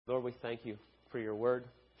Lord, we thank you for your word.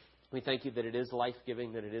 We thank you that it is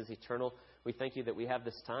life-giving, that it is eternal. We thank you that we have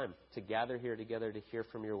this time to gather here together to hear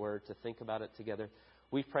from your word, to think about it together.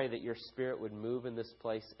 We pray that your Spirit would move in this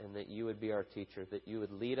place and that you would be our teacher, that you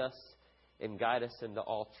would lead us and guide us into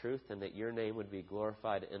all truth, and that your name would be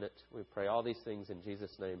glorified in it. We pray all these things in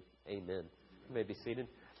Jesus' name. Amen. You may be seated.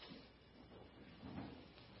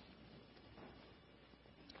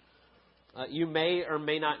 You may or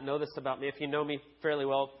may not know this about me. If you know me fairly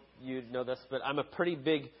well, you know this, but I'm a pretty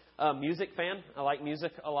big music fan. I like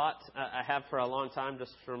music a lot. I have for a long time,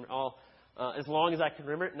 just from as long as I can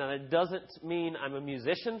remember it. Now, that doesn't mean I'm a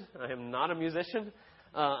musician. I am not a musician.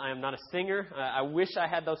 I am not a singer. I wish I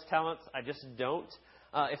had those talents. I just don't.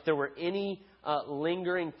 If there were any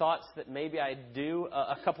lingering thoughts that maybe I do,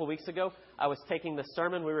 a couple of weeks ago, I was taking the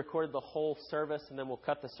sermon. We recorded the whole service, and then we'll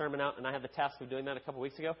cut the sermon out. And I had the task of doing that a couple of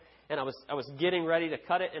weeks ago. And I was getting ready to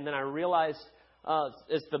cut it, and then I realized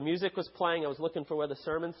as the music was playing, I was looking for where the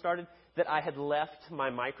sermon started, that I had left my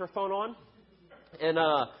microphone on. And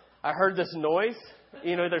I heard this noise.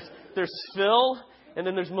 You know, there's Phil, and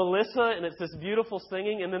then there's Melissa, and it's this beautiful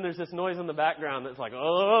singing, and then there's this noise in the background that's like,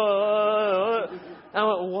 oh. I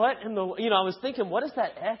went, what in the, I was thinking, what is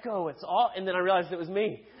that echo? It's all, and then I realized it was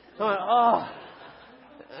me. I went, oh.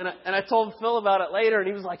 And I told Phil about it later, and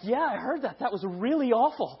he was like, yeah, I heard that. That was really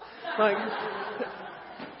awful. Like,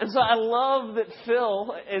 and so I love that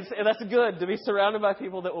Phil and that's good, to be surrounded by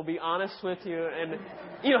people that will be honest with you. And,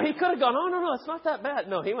 he could have gone, oh, no, it's not that bad.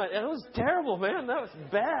 No, he went, it was terrible, man. That was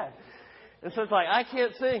bad. And so it's like, I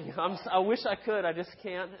can't sing. I wish I could. I just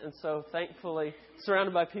can't. And so thankfully,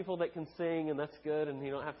 surrounded by people that can sing, and that's good, and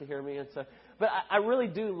you don't have to hear me. And so, but I really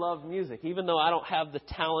do love music, even though I don't have the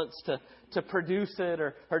talents to produce it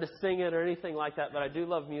or to sing it or anything like that. But I do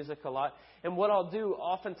love music a lot. And what I'll do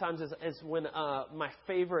oftentimes is when my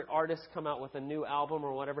favorite artists come out with a new album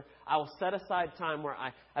or whatever, I will set aside time where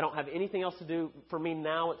I don't have anything else to do. For me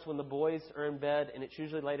now, it's when the boys are in bed, and it's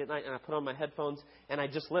usually late at night, and I put on my headphones, and I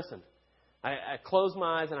just listen. I close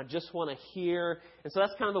my eyes and I just want to hear. And so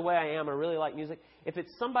that's kind of the way I am. I really like music. If it's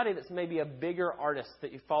somebody that's maybe a bigger artist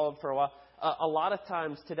that you've followed for a while, a lot of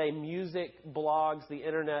times today, music blogs, the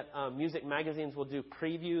internet, music magazines will do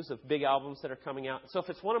previews of big albums that are coming out. So if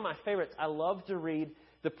it's one of my favorites, I love to read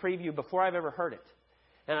the preview before I've ever heard it.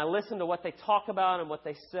 And I listen to what they talk about and what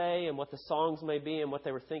they say and what the songs may be and what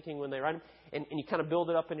they were thinking when they write them. And you kind of build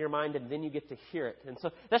it up in your mind, and then you get to hear it. And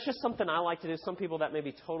so that's just something I like to do. Some people that may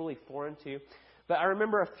be totally foreign to you. But I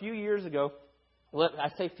remember a few years ago, I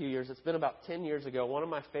say a few years, it's been about 10 years ago, one of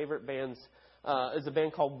my favorite bands is a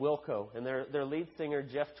band called Wilco. And their lead singer,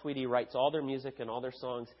 Jeff Tweedy, writes all their music and all their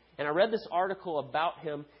songs. And I read this article about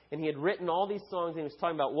him, and he had written all these songs, and he was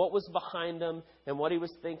talking about what was behind them and what he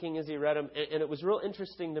was thinking as he read them. And it was real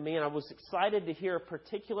interesting to me, and I was excited to hear a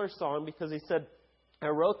particular song because he said, I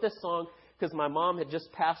wrote this song because my mom had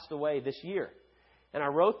just passed away this year. And I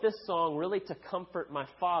wrote this song really to comfort my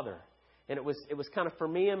father. And it was kind of for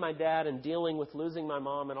me and my dad and dealing with losing my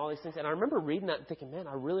mom and all these things. And I remember reading that and thinking, man,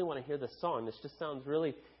 I really want to hear this song. This just sounds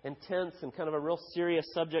really intense and kind of a real serious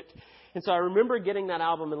subject. And so I remember getting that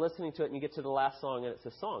album and listening to it, and you get to the last song, and it's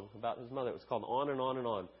a song about his mother. It was called On and On and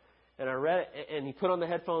On. And I read it, and he put on the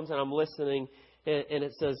headphones, and I'm listening, and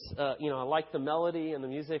it says, I like the melody and the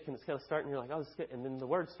music, and it's kind of starting, and you're like, oh, this is good. And then the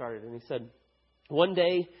words started, and he said, one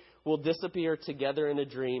day we'll disappear together in a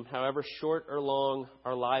dream, however short or long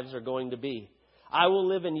our lives are going to be. I will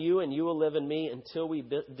live in you, and you will live in me until we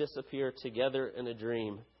disappear together in a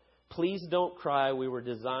dream. Please don't cry. We were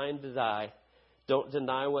designed to die. Don't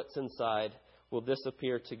deny what's inside. We'll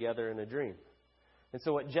disappear together in a dream. And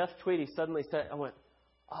so what Jeff Tweedy suddenly said, I went,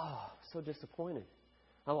 oh, so disappointed.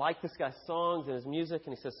 I like this guy's songs and his music,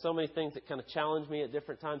 and he says so many things that kind of challenge me at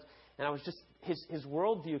different times. And I was just, his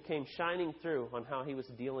worldview came shining through on how he was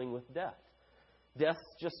dealing with death. Death's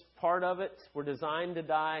just part of it. We're designed to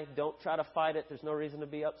die. Don't try to fight it. There's no reason to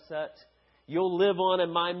be upset. You'll live on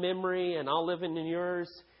in my memory, and I'll live in yours,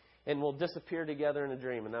 and we'll disappear together in a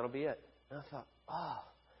dream, and that'll be it. And I thought, oh.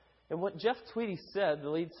 And what Jeff Tweedy said, the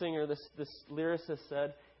lead singer, this lyricist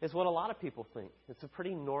said, is what a lot of people think. It's a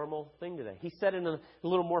pretty normal thing today. He said it in a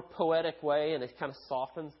little more poetic way, and it kind of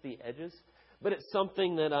softens the edges. But it's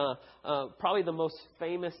something that probably the most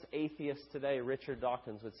famous atheist today, Richard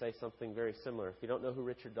Dawkins, would say something very similar. If you don't know who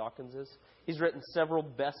Richard Dawkins is, he's written several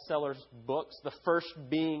bestsellers books. The first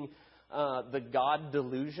being The God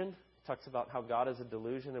Delusion. He talks about how God is a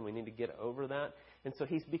delusion and we need to get over that. And so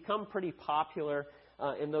he's become pretty popular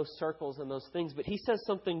in those circles and those things. But he says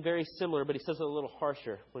something very similar, but he says it a little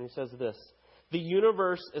harsher when he says this. The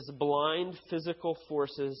universe is blind physical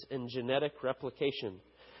forces and genetic replication.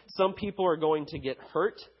 Some people are going to get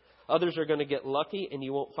hurt. Others are going to get lucky, and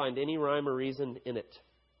you won't find any rhyme or reason in it,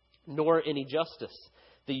 nor any justice.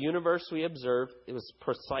 The universe we observe, it was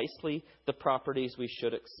precisely the properties we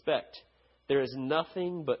should expect. There is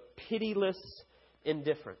nothing but pitiless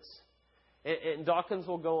indifference. And Dawkins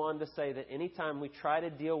will go on to say that anytime we try to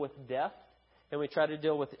deal with death, and we try to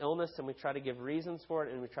deal with illness, and we try to give reasons for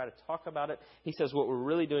it, and we try to talk about it, he says what we're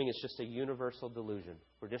really doing is just a universal delusion.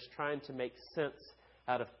 We're just trying to make sense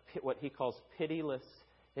out of what he calls pitiless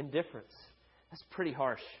indifference. That's pretty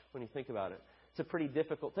harsh when you think about it. It's a pretty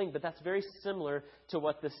difficult thing, but that's very similar to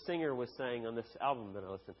what the singer was saying on this album that I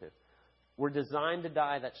listened to. We're designed to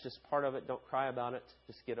die. That's just part of it. Don't cry about it.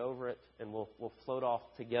 Just get over it, and we'll float off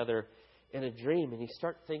together in a dream. And you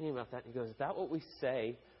start thinking about that, and he goes, is that what we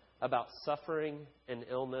say about suffering and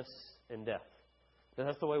illness and death? And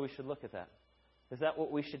that's the way we should look at that. Is that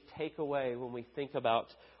what we should take away when we think about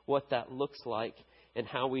what that looks like and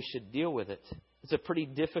how we should deal with it? It's a pretty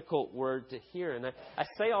difficult word to hear. And I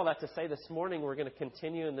say all that to say this morning we're going to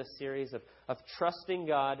continue in this series of trusting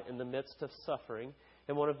God in the midst of suffering.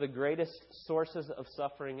 And one of the greatest sources of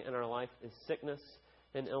suffering in our life is sickness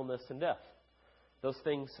and illness and death. Those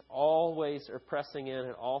things always are pressing in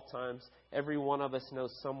at all times. Every one of us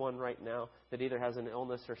knows someone right now that either has an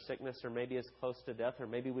illness or sickness or maybe is close to death, or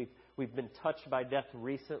maybe we've been touched by death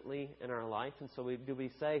recently in our life. And so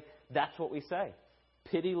we say, that's what we say.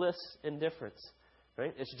 Pitiless indifference,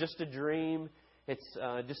 right? It's just a dream. It's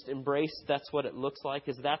just embrace. That's what it looks like.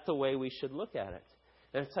 Is that the way we should look at it?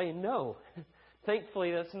 And I tell you, no.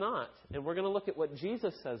 Thankfully, that's not. And we're going to look at what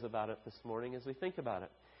Jesus says about it this morning as we think about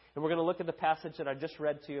it. And we're going to look at the passage that I just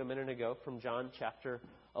read to you a minute ago from John chapter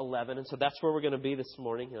 11. And so that's where we're going to be this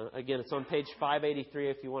morning. Again, it's on page 583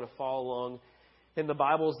 if you want to follow along in the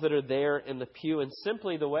Bibles that are there in the pew. And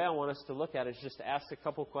simply the way I want us to look at it is just to ask a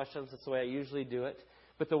couple questions. That's the way I usually do it.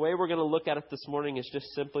 But the way we're going to look at it this morning is just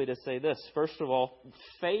simply to say this. First of all,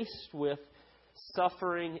 faced with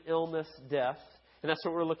suffering, illness, death, and that's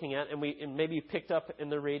what we're looking at. And maybe you picked up in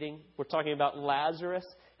the reading, we're talking about Lazarus.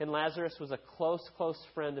 And Lazarus was a close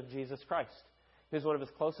friend of Jesus Christ. He was one of his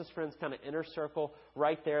closest friends, kind of inner circle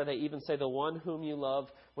right there. They even say the one whom you love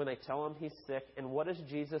when they tell him he's sick. And what does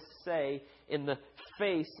Jesus say in the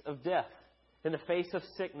face of death? In the face of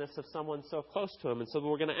sickness of someone so close to him. And so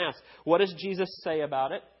we're going to ask, what does Jesus say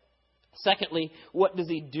about it? Secondly, what does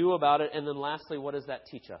he do about it? And then lastly, what does that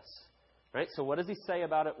teach us? Right? So what does he say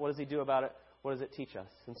about it? What does he do about it? What does it teach us?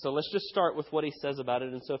 And so let's just start with what he says about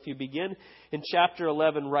it. And so if you begin in chapter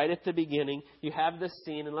 11, right at the beginning, you have this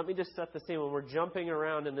scene. And let me just set the scene. When we're jumping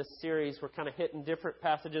around in this series, we're kind of hitting different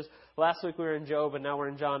passages. Last week we were in Job, and now we're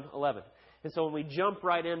in John 11. And so when we jump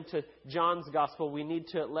right into John's gospel, we need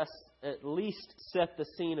to at least set the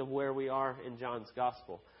scene of where we are in John's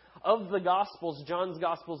gospel. Of the gospels, John's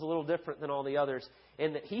gospel is a little different than all the others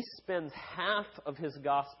in that he spends half of his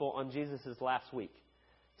gospel on Jesus' last week.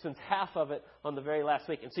 Spends half of it on the very last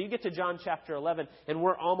week. And so you get to John chapter 11, and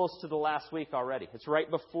we're almost to the last week already. It's right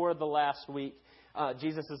before the last week.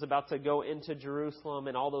 Jesus is about to go into Jerusalem,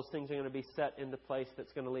 and all those things are going to be set into place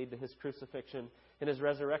that's going to lead to his crucifixion and his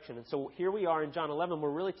resurrection. And so here we are in John 11. We're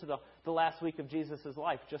really to the last week of Jesus'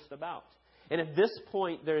 life, just about. And at this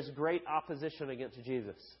point, there's great opposition against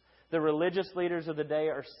Jesus. The religious leaders of the day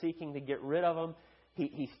are seeking to get rid of him.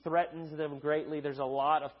 He threatens them greatly. There's a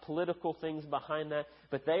lot of political things behind that,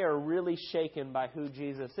 but they are really shaken by who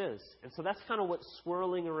Jesus is. And so that's kind of what's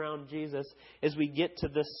swirling around Jesus as we get to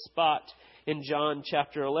this spot in John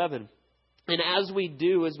chapter 11. And as we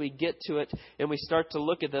get to it and we start to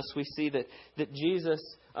look at this, we see that Jesus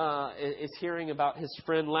is hearing about his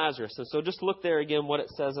friend Lazarus. And so just look there again what it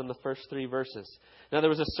says in the first 3 verses. Now there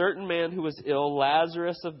was a certain man who was ill,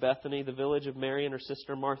 Lazarus of Bethany, the village of Mary and her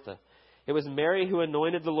sister Martha. It was Mary who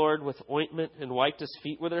anointed the Lord with ointment and wiped his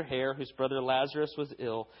feet with her hair, whose brother Lazarus was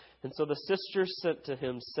ill. And so the sisters sent to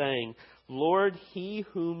him, saying, Lord, he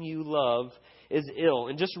whom you love is ill.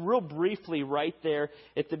 And just real briefly right there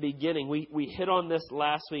at the beginning, we hit on this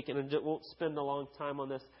last week, and I won't spend a long time on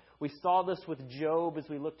this. We saw this with Job as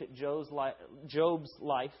we looked at Job's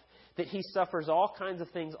life, that he suffers all kinds of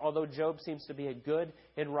things, although Job seems to be a good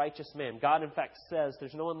and righteous man. God, in fact, says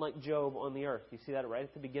there's no one like Job on the earth. You see that right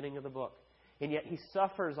at the beginning of the book. And yet he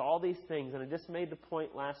suffers all these things. And I just made the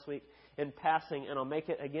point last week in passing, and I'll make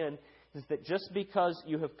it again, is that just because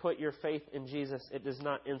you have put your faith in Jesus, it does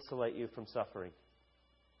not insulate you from suffering.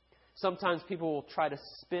 Sometimes people will try to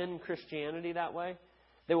spin Christianity that way.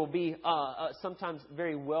 There will be sometimes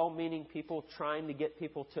very well-meaning people trying to get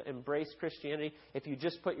people to embrace Christianity. If you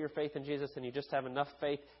just put your faith in Jesus and you just have enough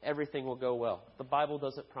faith, everything will go well. The Bible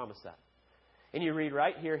doesn't promise that. And you read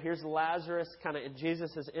right here, here's Lazarus kind of in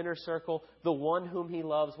Jesus' inner circle, the one whom he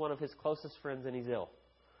loves, one of his closest friends, and he's ill.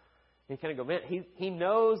 And you kind of go, man, he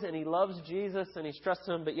knows and he loves Jesus and he's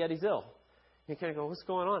trusting him, but yet he's ill. And you kind of go, what's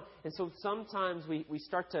going on? And so sometimes we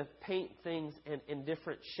start to paint things in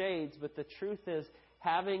different shades, but the truth is,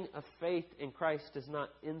 having a faith in Christ does not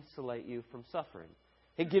insulate you from suffering.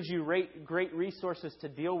 It gives you great resources to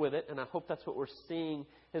deal with it, and I hope that's what we're seeing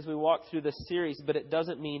as we walk through this series, but it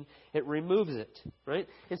doesn't mean it removes it, right?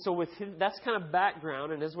 And so with him, that's kind of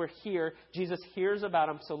background, and as we're here, Jesus hears about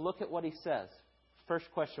him, so look at what he says. First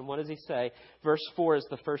question, what does he say? Verse 4 is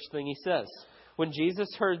the first thing he says. When Jesus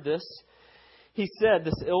heard this, he said,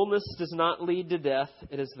 this illness does not lead to death.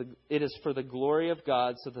 It is for the glory of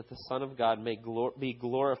God, so that the Son of God may be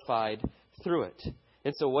glorified through it.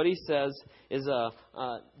 And so what he says is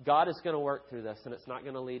God is going to work through this, and it's not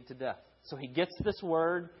going to lead to death. So he gets this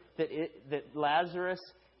word that Lazarus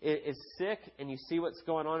is sick, and you see what's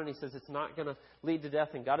going on, and he says it's not going to lead to death,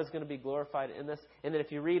 and God is going to be glorified in this. And then if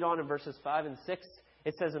you read on in verses 5 and 6,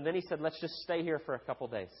 it says, and then he said, let's just stay here for a couple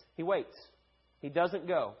days. He waits. He doesn't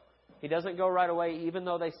go. He doesn't go right away, even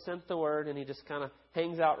though they sent the word, and he just kind of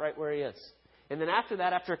hangs out right where he is. And then after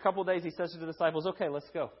that, after a couple days, he says to the disciples, okay, let's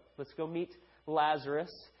go. Let's go meet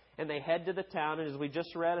Lazarus. And they head to the town. And as we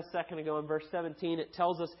just read a second ago in verse 17, it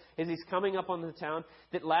tells us as he's coming up on the town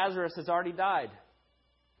that Lazarus has already died.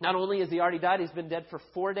 Not only has he already died, he's been dead for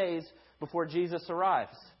 4 days before Jesus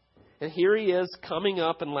arrives. And here he is coming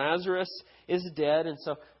up, and Lazarus is dead. And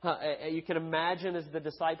so you can imagine as the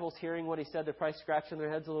disciples hearing what he said, they're probably scratching their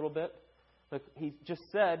heads a little bit. Like, he just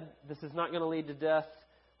said, this is not going to lead to death.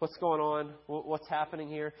 What's going on? What's happening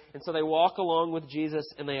here? And so they walk along with Jesus,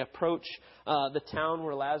 and they approach the town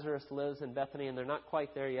where Lazarus lives in Bethany, and they're not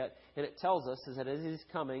quite there yet. And it tells us is that as he's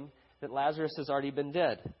coming, that Lazarus has already been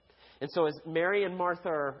dead. And so as Mary and Martha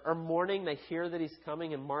are mourning, they hear that he's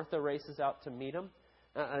coming, and Martha races out to meet him.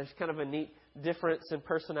 There's kind of a neat difference in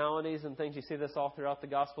personalities and things. You see this all throughout the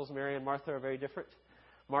Gospels. Mary and Martha are very different.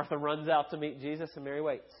 Martha runs out to meet Jesus, and Mary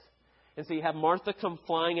waits. And so you have Martha come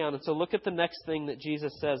flying out. And so look at the next thing that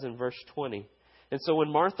Jesus says in verse 20. And so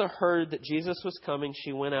when Martha heard that Jesus was coming,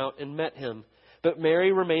 she went out and met him. But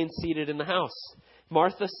Mary remained seated in the house.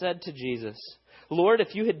 Martha said to Jesus, Lord,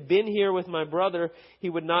 if you had been here with my brother, he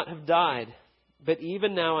would not have died. But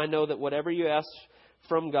even now I know that whatever you ask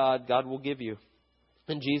from God, God will give you.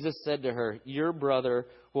 And Jesus said to her, your brother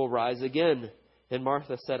will rise again. And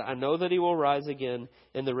Martha said, I know that he will rise again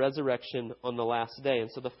in the resurrection on the last day.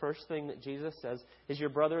 And so the first thing that Jesus says is your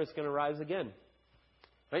brother is going to rise again.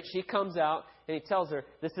 Right? She comes out and he tells her,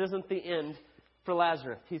 this isn't the end for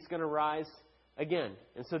Lazarus. He's going to rise again.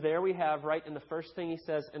 And so there we have, right in the first thing he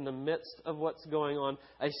says, in the midst of what's going on,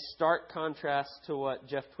 a stark contrast to what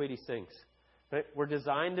Jeff Tweedy sings. Right? We're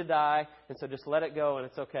designed to die, and so just let it go and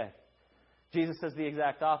it's okay. Jesus says the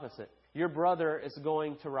exact opposite. Your brother is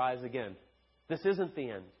going to rise again. This isn't the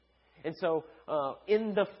end. And so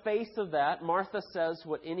in the face of that, Martha says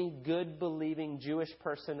what any good, believing Jewish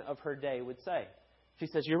person of her day would say. She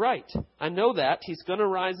says, you're right. I know that. He's going to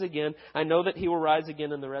rise again. I know that he will rise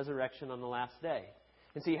again in the resurrection on the last day.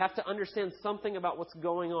 And so you have to understand something about what's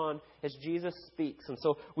going on as Jesus speaks. And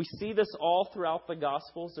so we see this all throughout the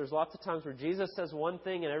Gospels. There's lots of times where Jesus says one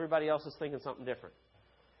thing and everybody else is thinking something different.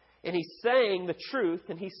 And he's saying the truth,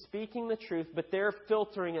 and he's speaking the truth, but they're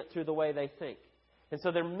filtering it through the way they think. And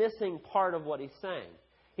so they're missing part of what he's saying.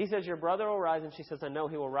 He says, your brother will rise, and she says, I know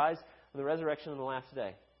he will rise in the resurrection on the last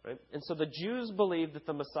day. Right? And so the Jews believed that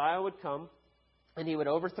the Messiah would come, and he would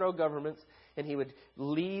overthrow governments, and he would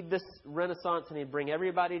lead this Renaissance, and he'd bring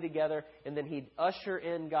everybody together, and then he'd usher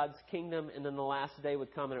in God's kingdom, and then the last day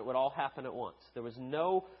would come, and it would all happen at once. There was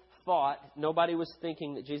no thought, nobody was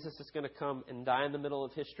thinking that Jesus is going to come and die in the middle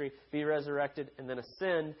of history, be resurrected, and then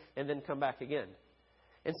ascend, and then come back again.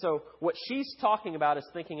 And so what she's talking about is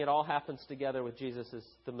thinking it all happens together with Jesus as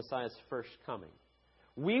the Messiah's first coming.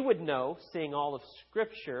 We would know, seeing all of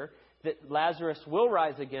Scripture, that Lazarus will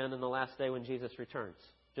rise again in the last day when Jesus returns,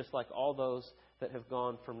 just like all those that have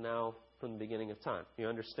gone from the beginning of time. You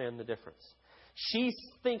understand the difference. She's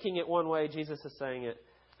thinking it one way, Jesus is saying it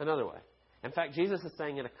another way. In fact, Jesus is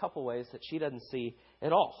saying it a couple ways that she doesn't see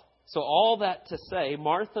at all. So all that to say,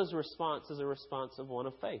 Martha's response is a response of one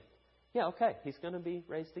of faith. Yeah, okay, he's going to be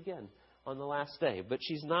raised again on the last day. But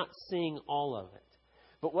she's not seeing all of it.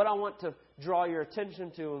 But what I want to draw your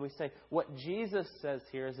attention to when we say what Jesus says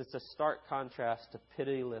here is it's a stark contrast to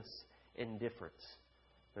pitiless indifference.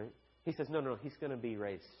 Right? He says, no, he's going to be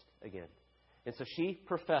raised again. And so she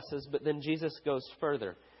professes, but then Jesus goes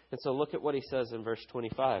further. And so look at what he says in verse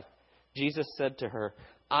 25. Jesus said to her,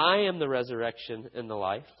 I am the resurrection and the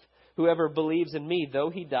life. Whoever believes in me, though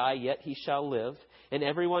he die, yet he shall live. And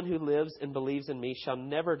everyone who lives and believes in me shall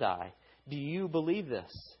never die. Do you believe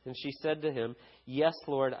this?" And she said to him, "Yes,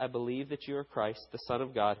 Lord, I believe that you are Christ, the Son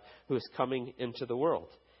of God, who is coming into the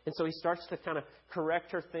world." And so he starts to kind of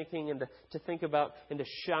correct her thinking and to think about and to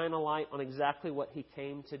shine a light on exactly what he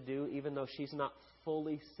came to do, even though she's not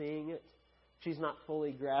fully seeing it. She's not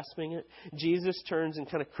fully grasping it. Jesus turns and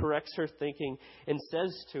kind of corrects her thinking and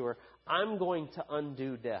says to her, "I'm going to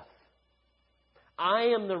undo death. I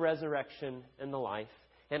am the resurrection and the life,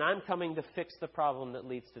 and I'm coming to fix the problem that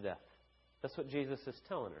leads to death." That's what Jesus is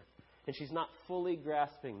telling her. And she's not fully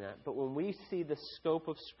grasping that. But when we see the scope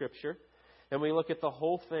of Scripture and we look at the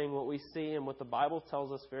whole thing, what we see and what the Bible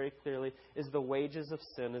tells us very clearly is the wages of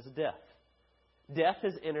sin is death. Death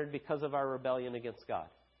is entered because of our rebellion against God.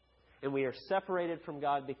 And we are separated from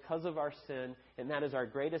God because of our sin, and that is our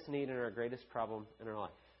greatest need and our greatest problem in our life.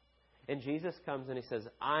 And Jesus comes and He says,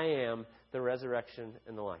 "I am the resurrection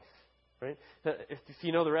and the life." Right? If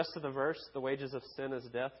you know the rest of the verse, the wages of sin is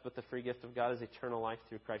death, but the free gift of God is eternal life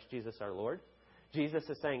through Christ Jesus our Lord. Jesus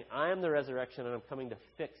is saying, "I am the resurrection, and I'm coming to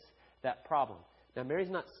fix that problem." Now,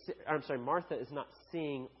 Martha is not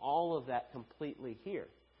seeing all of that completely here.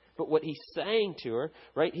 But what He's saying to her,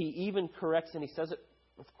 right, He even corrects, and He says it,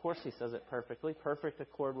 of course He says it perfectly, perfect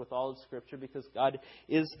accord with all of Scripture, because God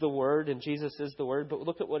is the Word and Jesus is the Word. But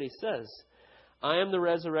look at what He says. "I am the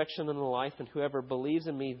resurrection and the life, and whoever believes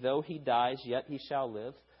in me, though he dies, yet he shall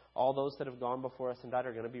live." All those that have gone before us and died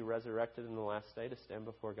are going to be resurrected in the last day to stand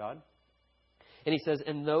before God. And He says,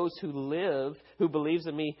 "And those who live, who believes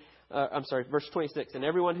in me," verse 26, "and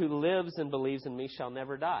everyone who lives and believes in me shall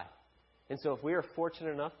never die." And so if we are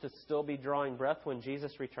fortunate enough to still be drawing breath when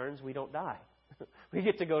Jesus returns, we don't die. We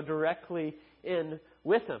get to go directly in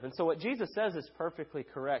with Him. And so what Jesus says is perfectly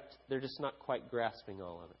correct. They're just not quite grasping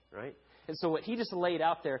all of it, right? And so what He just laid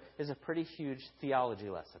out there is a pretty huge theology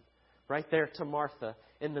lesson. Right there to Martha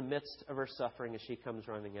in the midst of her suffering as she comes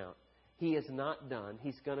running out. He is not done.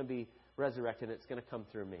 He's going to be resurrected, and it's going to come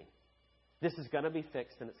through me. This is going to be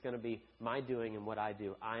fixed, and it's going to be my doing and what I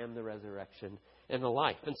do. I am the resurrection and the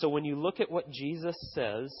life. And so when you look at what Jesus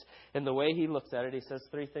says and the way He looks at it, He says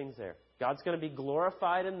three things there. God's going to be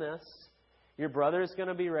glorified in this. Your brother is going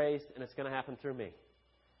to be raised, and it's going to happen through me.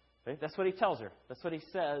 Right? That's what He tells her. That's what He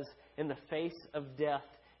says in the face of death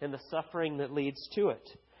and the suffering that leads to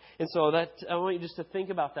it. And so I want you just to think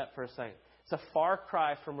about that for a second. It's a far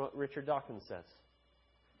cry from what Richard Dawkins says.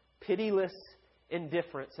 Pitiless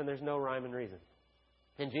indifference, and there's no rhyme and reason.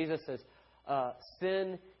 And Jesus says,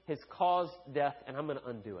 sin has caused death, and I'm going to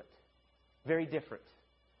undo it. Very different.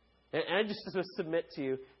 And I just submit to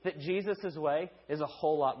you that Jesus' way is a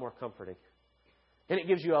whole lot more comforting. And it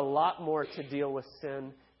gives you a lot more to deal with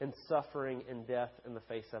sin and suffering and death in the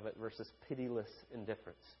face of it versus pitiless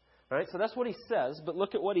indifference. Right? So that's what He says, but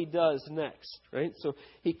look at what He does next. Right? So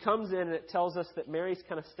He comes in and it tells us that Mary's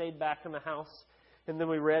kind of stayed back in the house. And then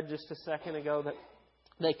we read just a second ago that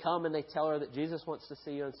they come and they tell her that Jesus wants to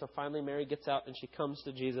see you. And so finally Mary gets out and she comes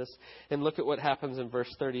to Jesus. And look at what happens in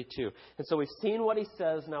verse 32. And so we've seen what He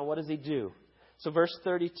says. Now what does He do? So verse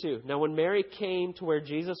 32. Now when Mary came to where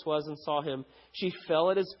Jesus was and saw Him, she fell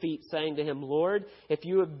at His feet, saying to Him, "Lord, if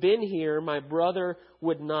you had been here, my brother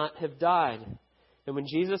would not have died." And when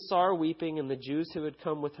Jesus saw her weeping, and the Jews who had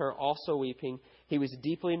come with her also weeping, He was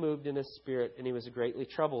deeply moved in His spirit, and He was greatly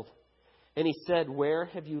troubled. And He said, "Where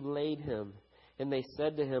have you laid him?" And they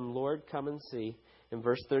said to Him, "Lord, come and see." In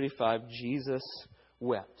verse 35, Jesus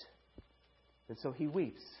wept. And so He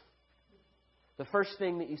weeps. The first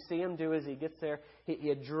thing that you see Him do is He gets there, He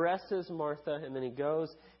addresses Martha, and then He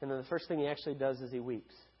goes, and then the first thing He actually does is He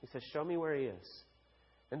weeps. He says, "Show me where he is."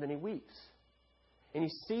 And then He weeps. And you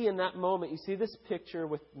see in that moment, you see this picture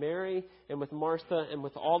with Mary and with Martha and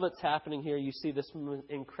with all that's happening here. You see this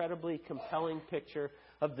incredibly compelling picture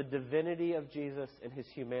of the divinity of Jesus and His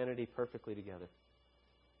humanity perfectly together.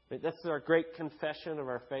 That's our great confession of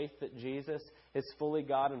our faith, that Jesus is fully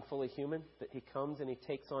God and fully human, that He comes and He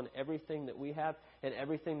takes on everything that we have and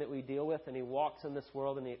everything that we deal with, and He walks in this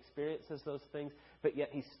world and He experiences those things, but yet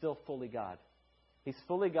He's still fully God. He's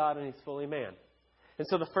fully God and He's fully man. And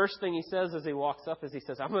so the first thing He says as He walks up is He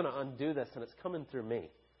says, "I'm going to undo this, and it's coming through me."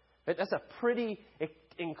 That's a pretty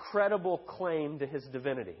incredible claim to His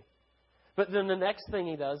divinity. But then the next thing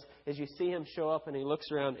He does is you see Him show up and He looks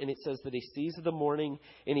around, and it says that He sees the mourning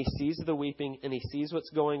and He sees the weeping and He sees what's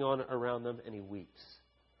going on around them, and He weeps.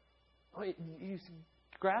 Wait, you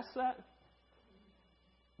grasp that?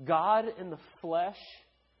 God in the flesh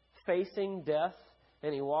facing death,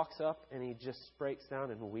 and He walks up and He just breaks down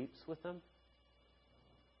and weeps with them.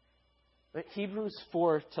 Hebrews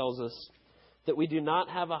 4 tells us that we do not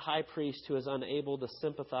have a high priest who is unable to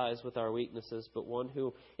sympathize with our weaknesses, but one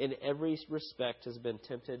who in every respect has been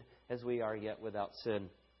tempted as we are, yet without sin.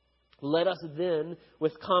 Let us then,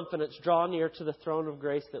 with confidence, draw near to the throne of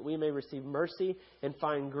grace that we may receive mercy and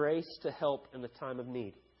find grace to help in the time of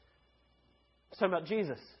need. It's talking about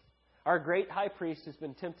Jesus, our great high priest who's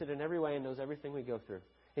been tempted in every way and knows everything we go through.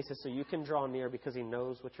 He says, so you can draw near because He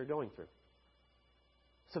knows what you're going through.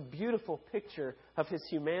 It's a beautiful picture of His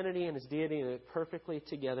humanity and His deity, and it perfectly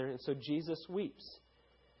together. And so Jesus weeps.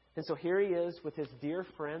 And so here He is with His dear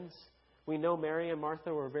friends. We know Mary and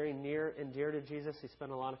Martha were very near and dear to Jesus. He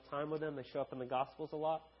spent a lot of time with them. They show up in the Gospels a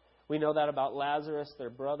lot. We know that about Lazarus, their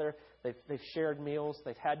brother. They've shared meals.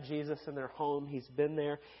 They've had Jesus in their home. He's been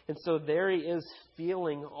there. And so there He is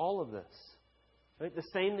feeling all of this. Right? The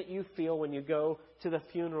same that you feel when you go to the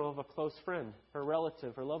funeral of a close friend or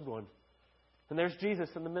relative or loved one. And there's Jesus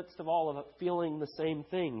in the midst of all of it, feeling the same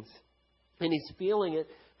things. And He's feeling it.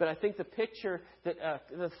 But I think the picture, that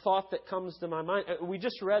the thought that comes to my mind, we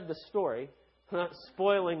just read the story. I'm not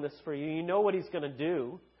spoiling this for you. You know what He's going to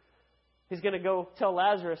do. He's going to go tell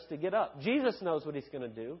Lazarus to get up. Jesus knows what He's going to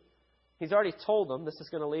do. He's already told them this is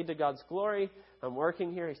going to lead to God's glory. I'm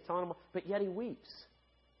working here. He's telling them. But yet He weeps.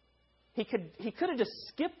 He could have just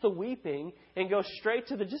skipped the weeping and go straight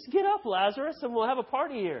to just get up, Lazarus, and we'll have a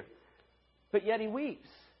party here. But yet He weeps.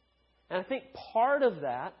 And I think part of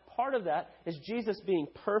that is Jesus being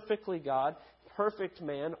perfectly God, perfect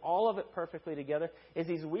man, all of it perfectly together, is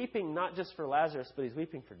He's weeping not just for Lazarus, but He's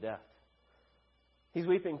weeping for death. He's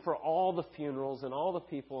weeping for all the funerals and all the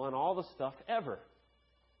people and all the stuff ever.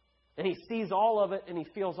 And He sees all of it and He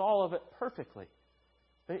feels all of it perfectly.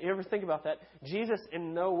 You ever think about that? Jesus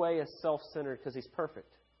in no way is self-centered because He's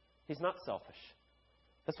perfect. He's not selfish.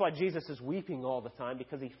 That's why Jesus is weeping all the time,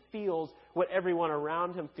 because He feels what everyone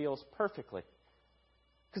around Him feels perfectly.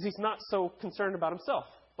 Because He's not so concerned about Himself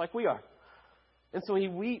like we are. And so He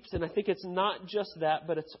weeps, and I think it's not just that,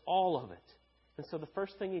 but it's all of it. And so the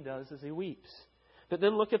first thing He does is He weeps. But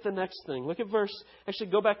then look at the next thing. Look at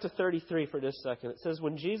go back to 33 for just a second. It says,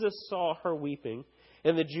 when Jesus saw her weeping,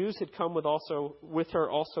 and the Jews had come with her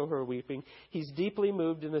also her weeping, He's deeply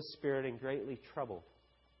moved in His spirit and greatly troubled.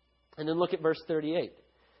 And then look at verse 38.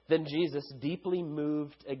 Then Jesus, deeply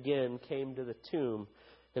moved again, came to the tomb,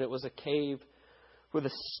 and it was a cave with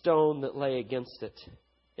a stone that lay against it.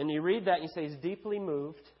 And you read that and you say He's deeply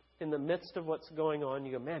moved in the midst of what's going on.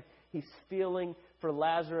 You go, man, He's feeling for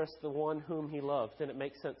Lazarus, the one whom He loved. And it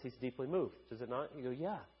makes sense He's deeply moved, does it not? You go,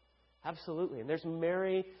 yeah, absolutely. And there's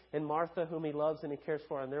Mary and Martha whom He loves and He cares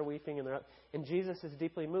for, and they're weeping and Jesus is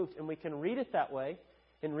deeply moved. And we can read it that way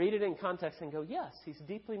and read it in context and go, yes, He's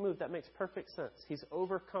deeply moved. That makes perfect sense. He's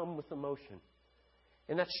overcome with emotion.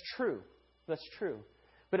 And that's true. That's true.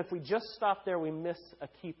 But if we just stop there, we miss a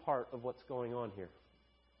key part of what's going on here.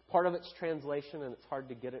 Part of it's translation, and it's hard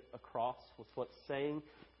to get it across with what's saying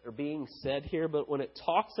or being said here. But when it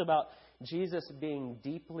talks about Jesus being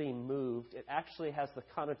deeply moved, it actually has the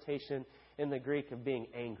connotation in the Greek of being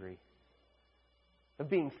angry, of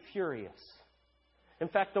being furious. In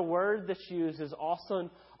fact, the word that's used is often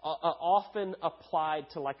applied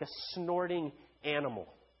to like a snorting animal.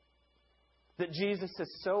 That Jesus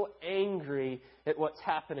is so angry at what's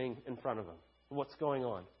happening in front of Him, what's going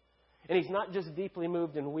on. And He's not just deeply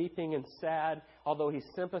moved and weeping and sad, although He's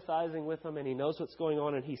sympathizing with them and He knows what's going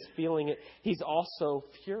on and He's feeling it. He's also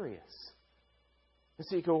furious. And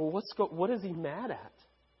so you go, well, what is He mad at?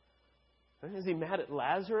 Is He mad at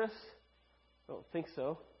Lazarus? I don't think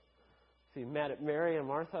so. Is He mad at Mary and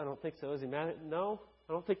Martha? I don't think so. Is He mad at... No,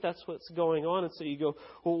 I don't think that's what's going on. And so you go,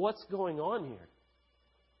 well, what's going on here?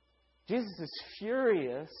 Jesus is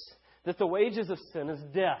furious that the wages of sin is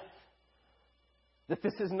death. That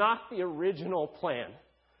this is not the original plan.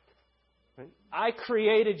 Right? I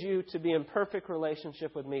created you to be in perfect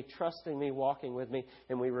relationship with me, trusting me, walking with me,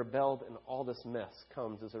 and we rebelled, and all this mess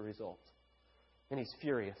comes as a result. And He's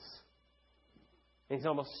furious. And He's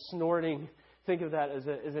almost snorting. Think of that as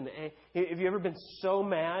an... Have you ever been so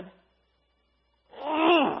mad?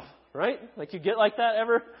 Right? Like you get like that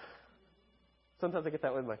ever? Sometimes I get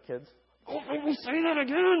that with my kids. Don't make me say that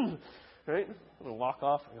again! Right? I'm going to walk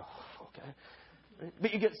off and go, okay. Right?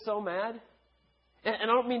 But you get so mad. And I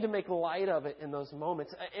don't mean to make light of it in those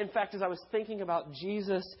moments. In fact, as I was thinking about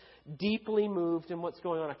Jesus deeply moved in what's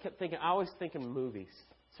going on, I always think in movies.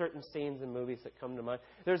 Certain scenes in movies that come to mind.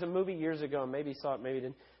 There's a movie years ago, maybe you saw it, maybe you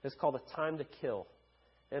didn't. It's called A Time to Kill.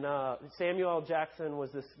 And Samuel L. Jackson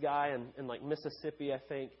was this guy in like Mississippi, I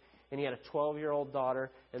think. And he had a 12-year-old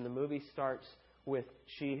daughter. And the movie starts with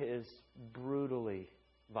she is brutally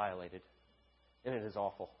violated. And it is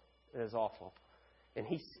awful. It is awful. And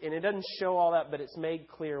it doesn't show all that, but it's made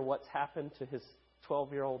clear what's happened to his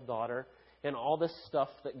 12-year-old daughter and all this stuff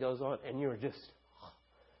that goes on. And you're just,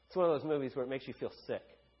 it's one of those movies where it makes you feel sick,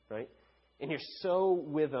 right? And you're so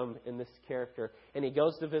with him in this character. And he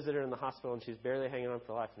goes to visit her in the hospital, and she's barely hanging on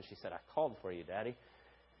for life. And she said, I called for you, Daddy.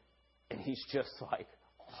 And he's just like,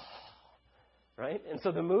 right? And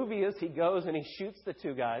so the movie is he goes and he shoots the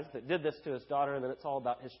two guys that did this to his daughter, and then it's all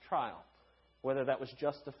about his trial, whether that was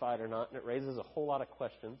justified or not, and it raises a whole lot of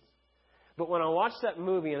questions. But when I watch that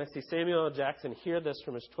movie and I see Samuel L. Jackson hear this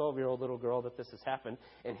from his 12-year-old little girl that this has happened,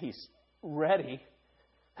 and he's ready,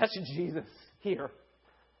 that's Jesus here.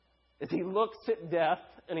 As he looks at death,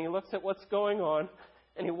 and he looks at what's going on,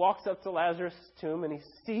 and he walks up to Lazarus' tomb, and he's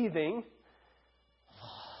seething.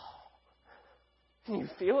 Can you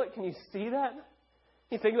feel it? Can you see that?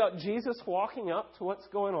 You think about Jesus walking up to what's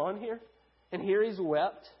going on here, and here he's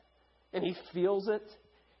wept. And he feels it,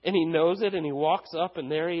 and he knows it, and he walks up,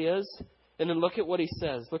 and there he is. And then look at what he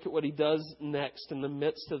says. Look at what he does next in the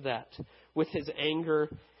midst of that. With his anger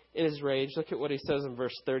and his rage. Look at what he says in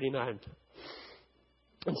verse 39.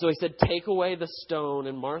 And so he said, take away the stone.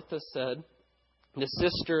 And Martha said, the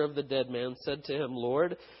sister of the dead man, said to him,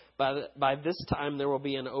 Lord, by this time there will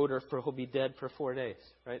be an odor, for he'll be dead for 4 days.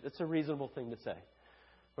 Right? That's a reasonable thing to say.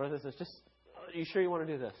 Martha says, are you sure you want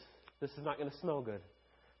to do this? This is not going to smell good.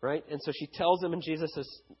 Right? And so she tells him, and Jesus says,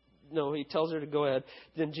 no, he tells her to go ahead.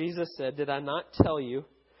 Then Jesus said, did I not tell you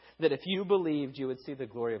that if you believed, you would see the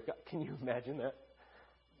glory of God? Can you imagine that?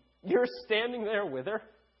 You're standing there with her.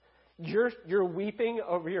 You're weeping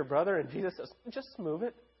over your brother, and Jesus says, just move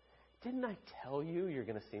it. Didn't I tell you you're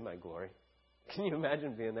going to see my glory? Can you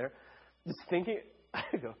imagine being there? Just thinking,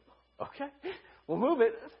 I go, okay, we'll move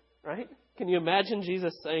it. Right? Can you imagine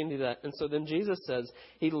Jesus saying to that? And so then Jesus says,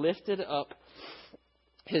 he lifted up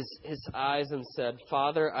his eyes and said,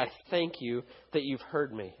 Father, I thank you that you've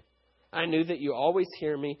heard me. I knew that you always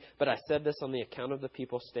hear me, but I said this on the account of the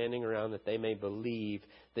people standing around, that they may believe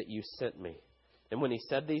that you sent me. And when he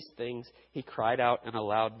said these things, he cried out in a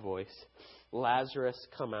loud voice, Lazarus,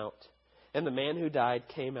 come out. And the man who died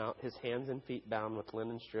came out, his hands and feet bound with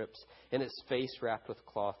linen strips, and his face wrapped with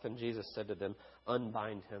cloth. And Jesus said to them,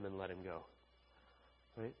 unbind him and let him go.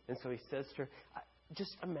 Right? And so he says to her,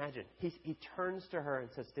 just imagine, he turns to her and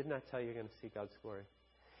says, didn't I tell you you're going to see God's glory?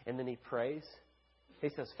 And then he prays. He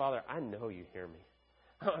says, Father, I know you hear me.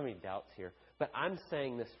 I don't have any doubts here, but I'm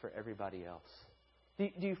saying this for everybody else.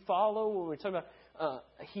 Do you follow when we're talking about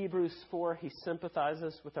Hebrews 4? He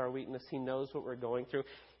sympathizes with our weakness. He knows what we're going through.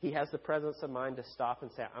 He has the presence of mind to stop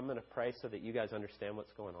and say, I'm going to pray so that you guys understand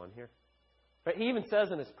what's going on here. But he even says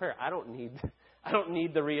in his prayer, I don't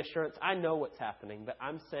need the reassurance. I know what's happening, but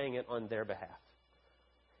I'm saying it on their behalf.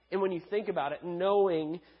 And when you think about it,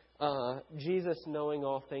 knowing Jesus, knowing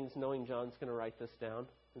all things, knowing John's going to write this down,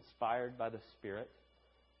 inspired by the Spirit,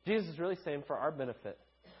 Jesus is really saying for our benefit,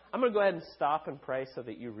 I'm going to go ahead and stop and pray so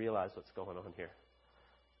that you realize what's going on here.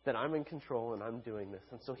 That I'm in control and I'm doing this.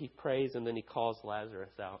 And so he prays and then he calls Lazarus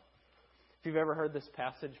out. If you've ever heard this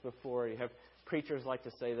passage before, you have preachers like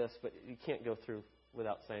to say this, but you can't go through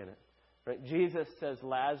without saying it. Right? Jesus says,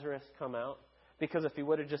 Lazarus, come out. Because if he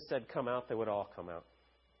would have just said, come out, they would all come out.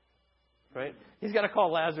 Right? He's got to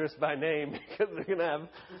call Lazarus by name because they're going to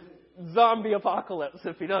have zombie apocalypse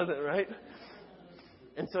if he doesn't, right?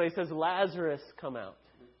 And so he says, Lazarus, come out.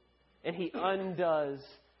 And he undoes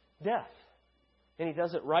death. And he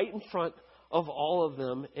does it right in front of all of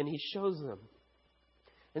them, and he shows them.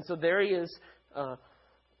 And so there he is,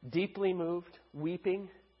 deeply moved, weeping,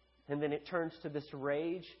 and then it turns to this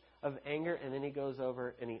rage of anger, and then he goes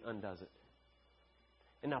over and he undoes it.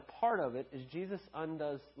 And now part of it is Jesus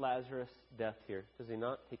undoes Lazarus' death here. Does he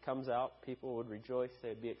not? He comes out, people would rejoice,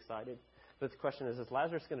 they'd be excited. But the question is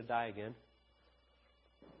Lazarus going to die again?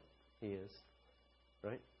 He is.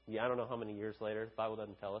 Right? Yeah, I don't know how many years later. The Bible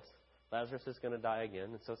doesn't tell us. Lazarus is going to die again.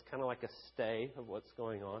 And so it's kind of like a stay of what's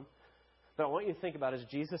going on. But I want you to think about it as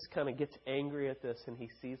Jesus kind of gets angry at this and he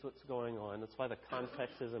sees what's going on. That's why the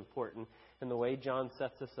context is important and the way John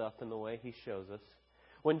sets this up and the way he shows us.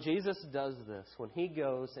 When Jesus does this, when he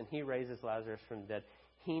goes and he raises Lazarus from the dead,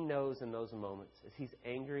 he knows in those moments as he's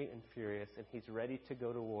angry and furious and he's ready to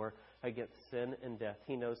go to war against sin and death.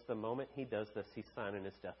 He knows the moment he does this, he's signing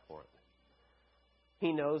his death warrant.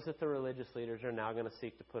 He knows that the religious leaders are now going to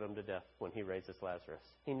seek to put him to death when he raises Lazarus.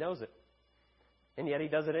 He knows it. And yet he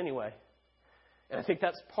does it anyway. And I think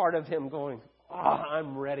that's part of him going,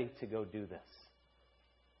 I'm ready to go do this.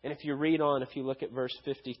 And if you read on, if you look at verse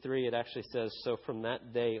 53, it actually says, so from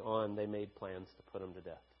that day on, they made plans to put him to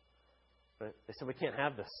death. Right? They said, we can't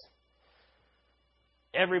have this.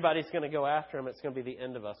 Everybody's going to go after him. It's going to be the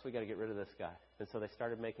end of us. We got to get rid of this guy. And so they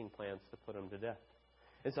started making plans to put him to death.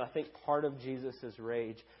 And so I think part of Jesus'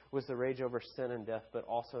 rage was the rage over sin and death, but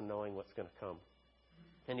also knowing what's going to come.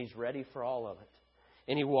 And he's ready for all of it.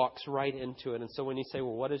 And he walks right into it. And so when you say,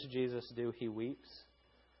 well, what does Jesus do? He weeps.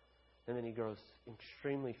 And then he grows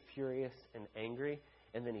extremely furious and angry.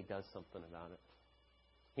 And then he does something about it.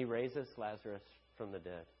 He raises Lazarus from the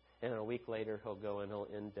dead. And a week later, he'll go and he'll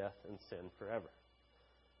end death and sin forever.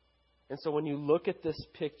 And so when you look at this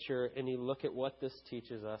picture and you look at what this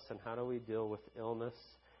teaches us and how do we deal with illness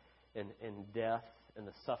and death and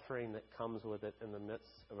the suffering that comes with it in the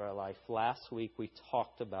midst of our life, last week we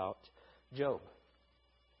talked about Job.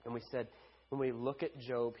 And we said, when we look at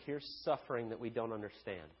Job, here's suffering that we don't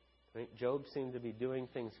understand. Right? Job seemed to be doing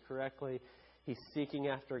things correctly. He's seeking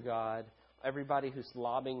after God. Everybody who's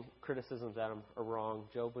lobbing criticisms at him are wrong.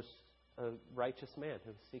 Job was a righteous man who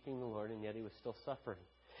was seeking the Lord, and yet he was still suffering.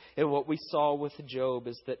 And what we saw with Job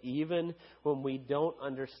is that even when we don't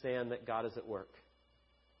understand that God is at work,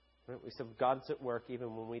 right? We said God's at work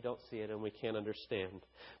even when we don't see it and we can't understand.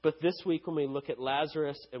 But this week when we look at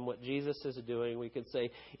Lazarus and what Jesus is doing, we could say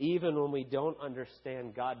even when we don't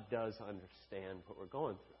understand, God does understand what we're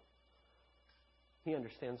going through. He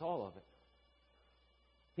understands all of it.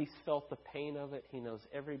 He's felt the pain of it. He knows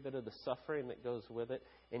every bit of the suffering that goes with it,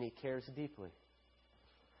 and he cares deeply.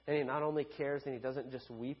 And he not only cares, and he doesn't just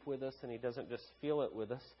weep with us, and he doesn't just feel it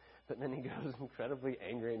with us, but then he goes incredibly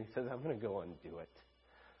angry, and he says, I'm going to go undo it.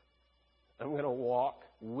 I'm going to walk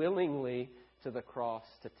willingly to the cross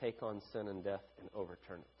to take on sin and death and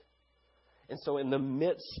overturn it. And so in the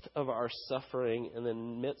midst of our suffering, in the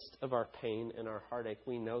midst of our pain and our heartache,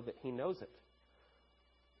 we know that he knows it.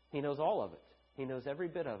 He knows all of it. He knows every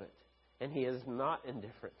bit of it. And he is not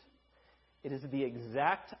indifferent. It is the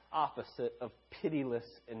exact opposite of pitiless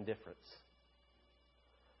indifference.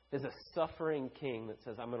 There's a suffering king that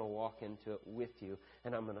says, I'm going to walk into it with you,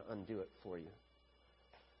 and I'm going to undo it for you.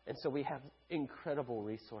 And so we have incredible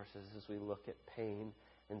resources as we look at pain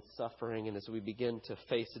and suffering, and as we begin to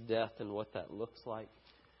face death and what that looks like.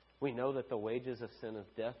 We know that the wages of sin is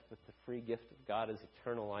death, but the free gift of God is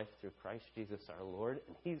eternal life through Christ Jesus our Lord,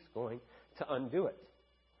 and he's going to undo it.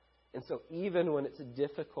 And so even when it's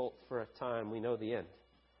difficult for a time, we know the end.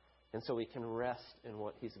 And so we can rest in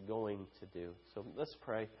what he's going to do. So let's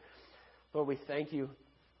pray. Lord, we thank you.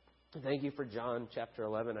 Thank you for John chapter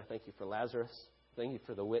 11. I thank you for Lazarus. Thank you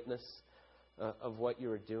for the witness of what you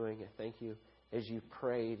were doing. I thank you as you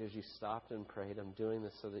prayed, as you stopped and prayed. I'm doing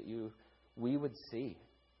this so that we would see.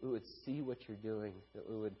 We would see what you're doing. That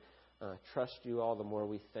we would trust you all the more.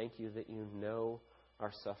 We thank you that you know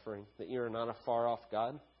our suffering. That you are not a far-off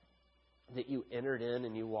God. That you entered in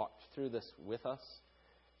and you walked through this with us.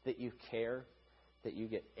 That you care. That you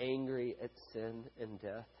get angry at sin and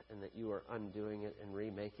death. And that you are undoing it and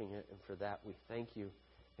remaking it. And for that we thank you.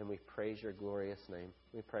 And we praise your glorious name.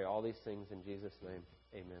 We pray all these things in Jesus' name.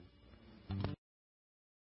 Amen.